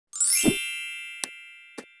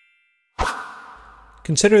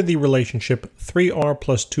Consider the relationship 3r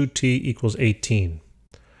plus 2t equals 18.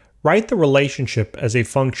 Write the relationship as a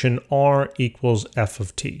function r equals f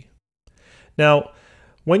of t. Now,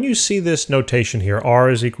 when you see this notation here, r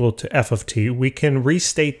is equal to f of t, we can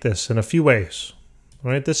restate this in a few ways.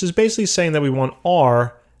 All right? This is basically saying that we want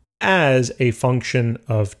r as a function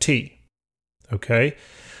of t. Okay?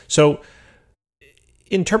 So,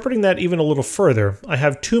 interpreting that even a little further, I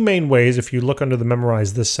have two main ways. If you look under the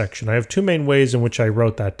memorize this section, I have two main ways in which I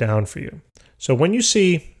wrote that down for you. So when you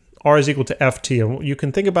see r is equal to ft, you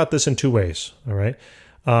can think about this in two ways. All right,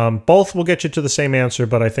 both will get you to the same answer,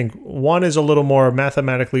 but I think one is a little more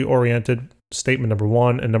mathematically oriented, statement number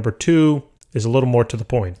one, and number two is a little more to the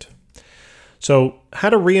point. So how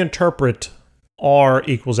to reinterpret r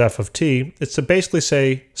equals f of t? It's to basically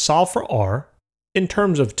say solve for r in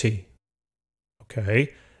terms of t.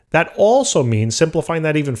 Okay, that also means, simplifying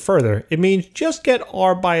that even further, it means just get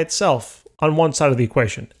r by itself on one side of the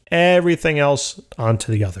equation, everything else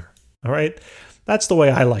onto the other. All right, that's the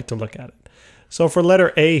way I like to look at it. So for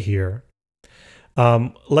letter A here,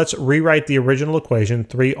 let's rewrite the original equation,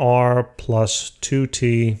 3r plus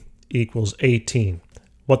 2t equals 18.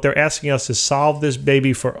 What they're asking us is solve this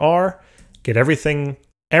baby for r, get everything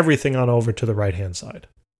on over to the right-hand side.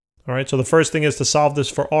 All right, so the first thing is to solve this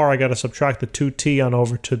for r, I got to subtract the 2t on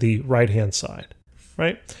over to the right-hand side,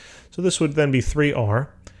 right? So this would then be 3r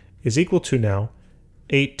is equal to now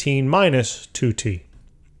 18 minus 2t.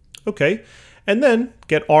 Okay, and then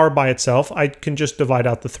get r by itself. I can just divide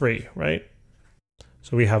out the 3, right?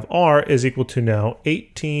 So we have r is equal to now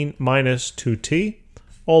 18 minus 2t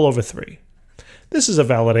all over 3. This is a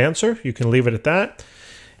valid answer. You can leave it at that.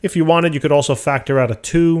 If you wanted, you could also factor out a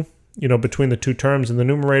 2, between the two terms in the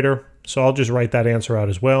numerator. So I'll just write that answer out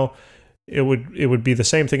as well. It would be the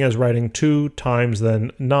same thing as writing 2 times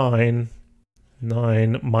then 9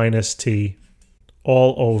 minus t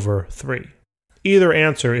all over 3. Either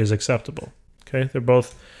answer is acceptable. Okay, they're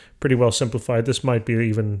both pretty well simplified. This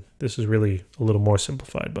is really a little more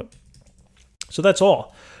simplified, but so that's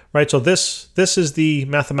all, right? So this is the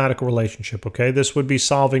mathematical relationship. Okay, this would be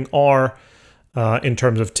solving r in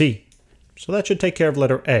terms of t. So that should take care of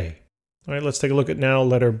letter A. All right, let's take a look at now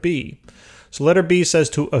letter B. So letter B says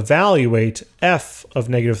to evaluate f of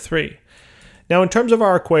 -3. Now in terms of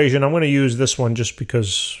our equation, I'm going to use this one just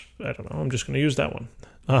because, I don't know, I'm just going to use that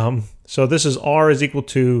one. So this is r is equal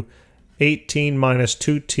to 18 minus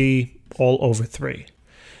 2t all over 3.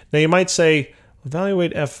 Now you might say,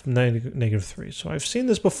 evaluate f of -3. So I've seen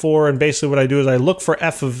this before, and basically what I do is I look for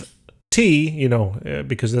f of t,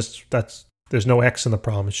 because there's no x in the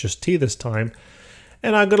problem, it's just t this time.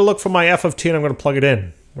 And I'm going to look for my f of t and I'm going to plug it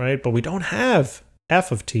in, right? But we don't have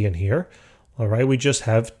f of t in here, all right? We just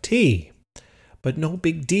have t, but no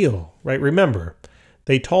big deal, right? Remember,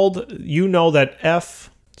 they told that f,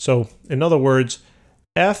 so in other words,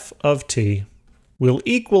 f of t will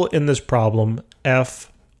equal in this problem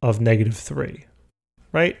f of -3,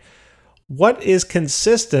 right? What is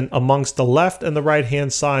consistent amongst the left and the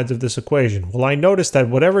right-hand sides of this equation? Well, I noticed that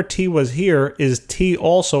whatever t was here is t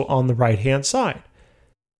also on the right-hand side.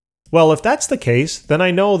 Well, if that's the case, then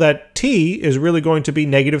I know that t is really going to be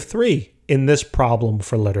 -3 in this problem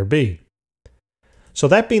for letter B. So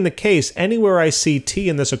that being the case, anywhere I see t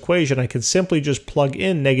in this equation, I can simply just plug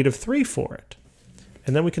in -3 for it.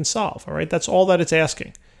 And then we can solve, all right? That's all that it's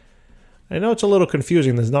asking. I know it's a little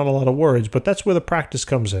confusing, there's not a lot of words, but that's where the practice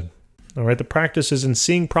comes in. All right, the practice is in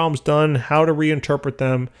seeing problems done, how to reinterpret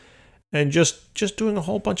them, and just doing a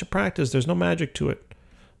whole bunch of practice. There's no magic to it.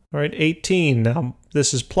 All right, 18. Now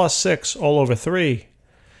this is plus 6 all over 3.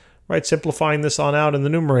 Right, simplifying this on out in the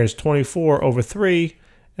numerator is 24 over 3,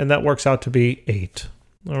 and that works out to be 8.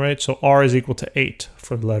 All right, so r is equal to 8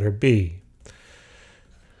 for letter B.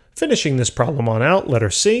 Finishing this problem on out, letter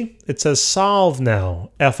C, it says solve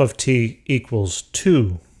now f of t equals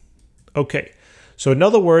 2. Okay, so in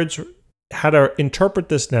other words, how to interpret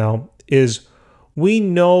this now is we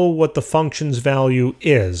know what the function's value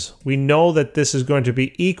is. We know that this is going to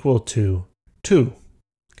be equal to 2.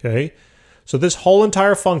 Okay? So this whole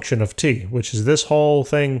entire function of t, which is this whole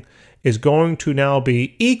thing, is going to now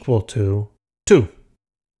be equal to 2.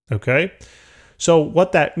 Okay? So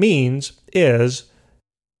what that means is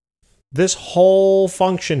this whole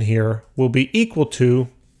function here will be equal to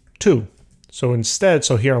 2. So instead,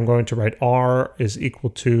 so here I'm going to write r is equal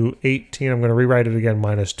to 18. I'm going to rewrite it again,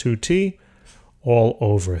 minus 2t all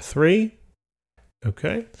over 3.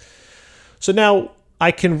 Okay. So now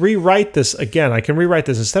I can rewrite this again. I can rewrite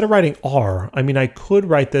this instead of writing r. I could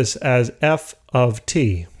write this as f of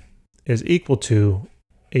t is equal to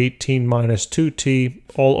 18 minus 2t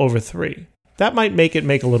all over 3. That might make it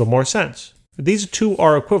make a little more sense. These two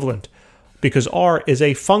are equivalent because r is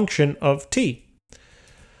a function of t.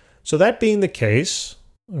 So that being the case,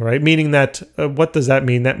 all right, meaning that, what does that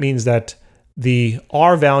mean? That means that the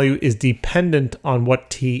r value is dependent on what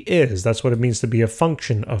t is. That's what it means to be a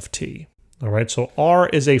function of t. All right, so r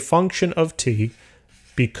is a function of t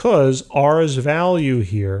because r's value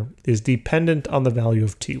here is dependent on the value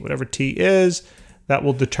of t. Whatever t is, that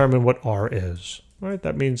will determine what r is. All right,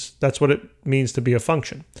 that's what it means to be a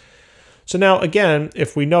function. So now again,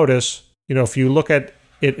 if we notice, if you look at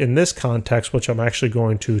it in this context, which I'm actually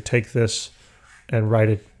going to take this and write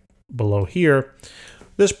it below here,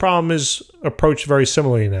 this problem is approached very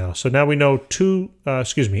similarly now. So now we know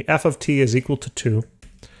f of t is equal to 2,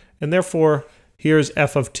 and therefore here's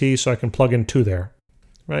f of t, so I can plug in 2 there,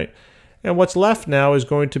 right? And what's left now is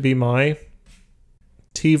going to be my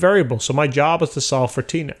t variable. So my job is to solve for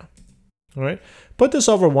t now, all right? Put this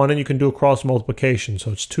over 1 and you can do a cross multiplication.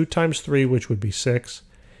 So it's 2 times 3, which would be 6,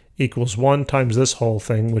 equals 1 times this whole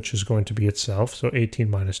thing, which is going to be itself, so 18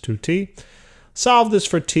 minus 2t. Solve this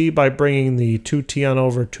for t by bringing the 2t on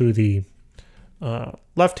over to the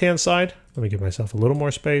left-hand side. Let me give myself a little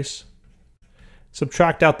more space.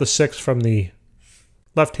 Subtract out the 6 from the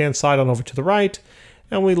left-hand side on over to the right,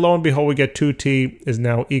 and lo and behold, we get 2t is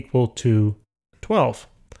now equal to 12.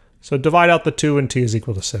 So divide out the 2 and t is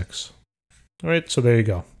equal to 6. All right, so there you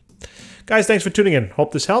go. Guys, thanks for tuning in.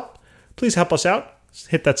 Hope this helped. Please help us out.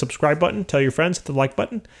 Hit that subscribe button, tell your friends, hit the like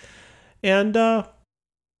button, and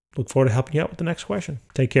look forward to helping you out with the next question.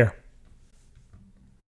 Take care.